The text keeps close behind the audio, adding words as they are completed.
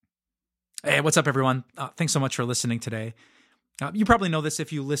Hey, what's up, everyone? Thanks so much for listening today. You probably know this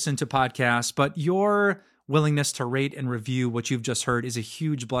if you listen to podcasts, but your willingness to rate and review what you've just heard is a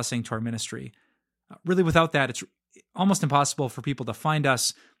huge blessing to our ministry. Really, without that, it's almost impossible for people to find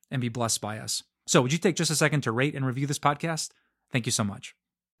us and be blessed by us. So would you take just a second to rate and review this podcast? Thank you so much.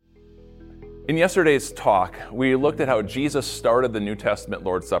 In yesterday's talk, we looked at how Jesus started the New Testament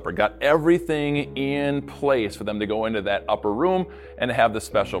Lord's Supper, got everything in place for them to go into that upper room and to have the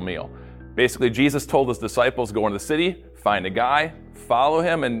special meal. Basically, Jesus told his disciples, go into the city, find a guy, follow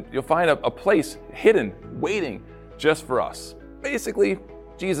him, and you'll find a place hidden, waiting just for us. Basically,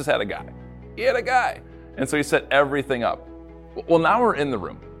 Jesus had a guy. He had a guy. And so he set everything up. Well, now we're in the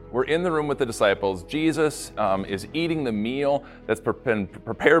room. We're in the room with the disciples. Jesus is eating the meal that's been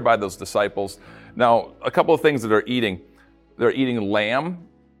prepared by those disciples. Now, a couple of things that they're eating. They're eating lamb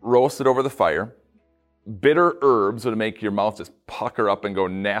roasted over the fire, bitter herbs that make your mouth just pucker up and go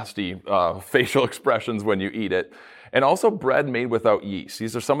nasty facial expressions when you eat it, and also bread made without yeast.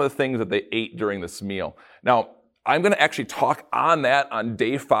 These are some of the things that they ate during this meal. Now, I'm going to actually talk on that on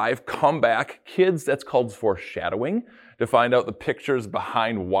day 5. Come back. Kids, that's called foreshadowing, to find out the pictures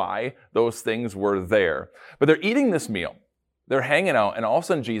behind why those things were there. But they're eating this meal. They're hanging out, and all of a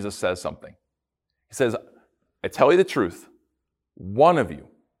sudden Jesus says something. He says, I tell you the truth, one of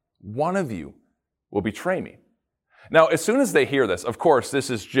you will betray me. Now, as soon as they hear this, of course, this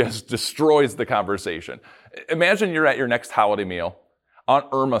is just destroys the conversation. Imagine you're at your next holiday meal. Aunt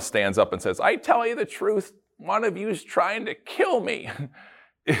Irma stands up and says, I tell you the truth, one of you is trying to kill me.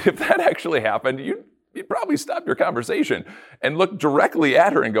 If that actually happened, you'd probably stop your conversation and look directly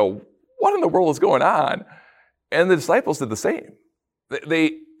at her and go, what in the world is going on? And the disciples did the same.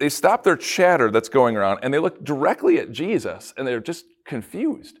 They stopped their chatter that's going around and they looked directly at Jesus and they're just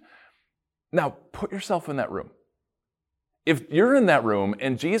confused. Now, put yourself in that room. If you're in that room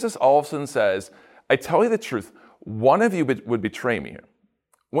and Jesus all of a sudden says, I tell you the truth, one of you would betray me.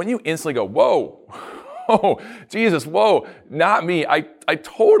 Wouldn't you instantly go, whoa, oh, Jesus, whoa, not me. I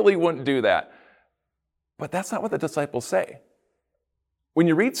totally wouldn't do that. But that's not what the disciples say. When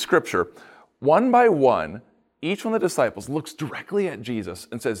you read Scripture, one by one, each one of the disciples looks directly at Jesus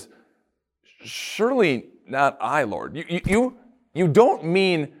and says, surely not I, Lord. You don't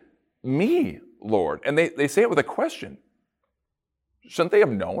mean me, Lord. And they say it with a question. Shouldn't they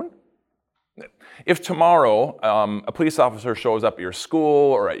have known? If tomorrow a police officer shows up at your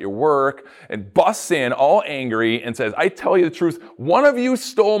school or at your work and busts in all angry and says, I tell you the truth, one of you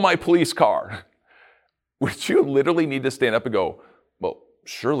stole my police car, would you literally need to stand up and go, well,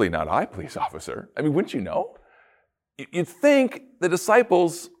 surely not I, police officer? I mean, wouldn't you know? You'd think the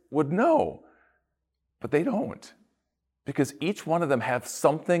disciples would know, but they don't. Because each one of them have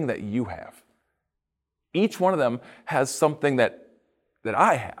something that you have. Each one of them has something that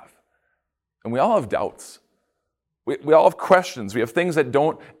I have. And we all have doubts. We all have questions. We have things that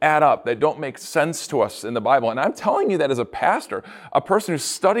don't add up, that don't make sense to us in the Bible. And I'm telling you that as a pastor, a person who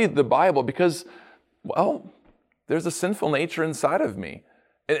studied the Bible because, well, there's a sinful nature inside of me.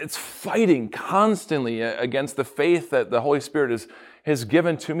 And it's fighting constantly against the faith that the Holy Spirit has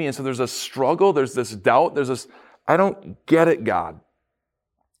given to me. And so there's a struggle, there's this doubt, there's this, I don't get it, God.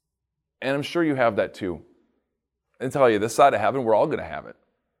 And I'm sure you have that too. And I tell you, this side of heaven, we're all going to have it.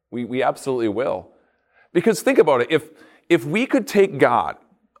 We absolutely will. Because think about it, if we could take God,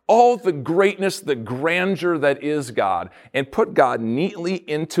 all the greatness, the grandeur that is God, and put God neatly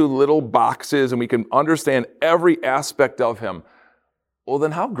into little boxes and we can understand every aspect of Him, well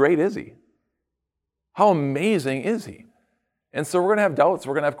then how great is He? How amazing is He? And so we're going to have doubts,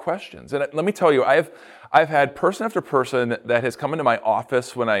 we're going to have questions. And let me tell you, I've had person after person that has come into my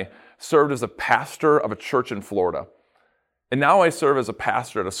office when I served as a pastor of a church in Florida. And now I serve as a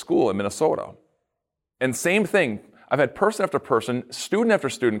pastor at a school in Minnesota. And same thing, I've had person after person, student after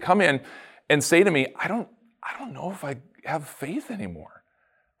student come in and say to me, I don't know if I have faith anymore.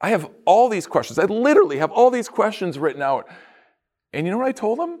 I have all these questions. I literally have all these questions written out. And you know what I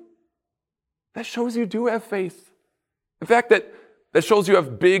told them? That shows you do have faith. In fact, that shows you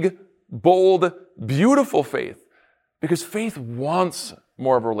have big, bold, beautiful faith. Because faith wants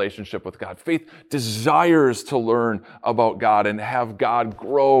more of a relationship with God. Faith desires to learn about God and have God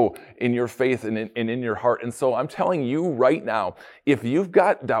grow in your faith and in your heart. And so I'm telling you right now, if you've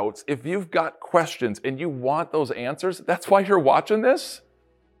got doubts, if you've got questions, and you want those answers, that's why you're watching this.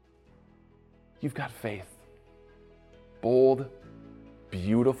 You've got faith. Bold,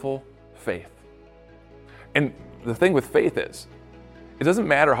 beautiful faith. And the thing with faith is, it doesn't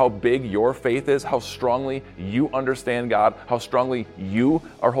matter how big your faith is, how strongly you understand God, how strongly you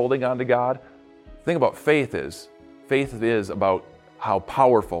are holding on to God. The thing about faith is about how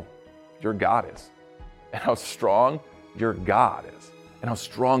powerful your God is, and how strong your God is, and how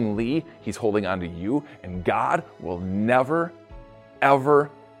strongly He's holding on to you, and God will never, ever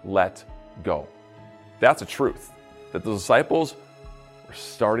let go. That's a truth that the disciples were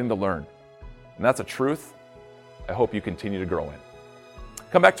starting to learn. And that's a truth I hope you continue to grow in.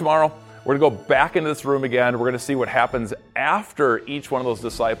 Come back tomorrow. We're going to go back into this room again. We're going to see what happens after each one of those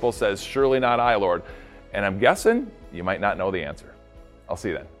disciples says, "Surely not I, Lord." And I'm guessing you might not know the answer. I'll see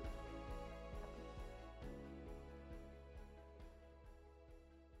you then.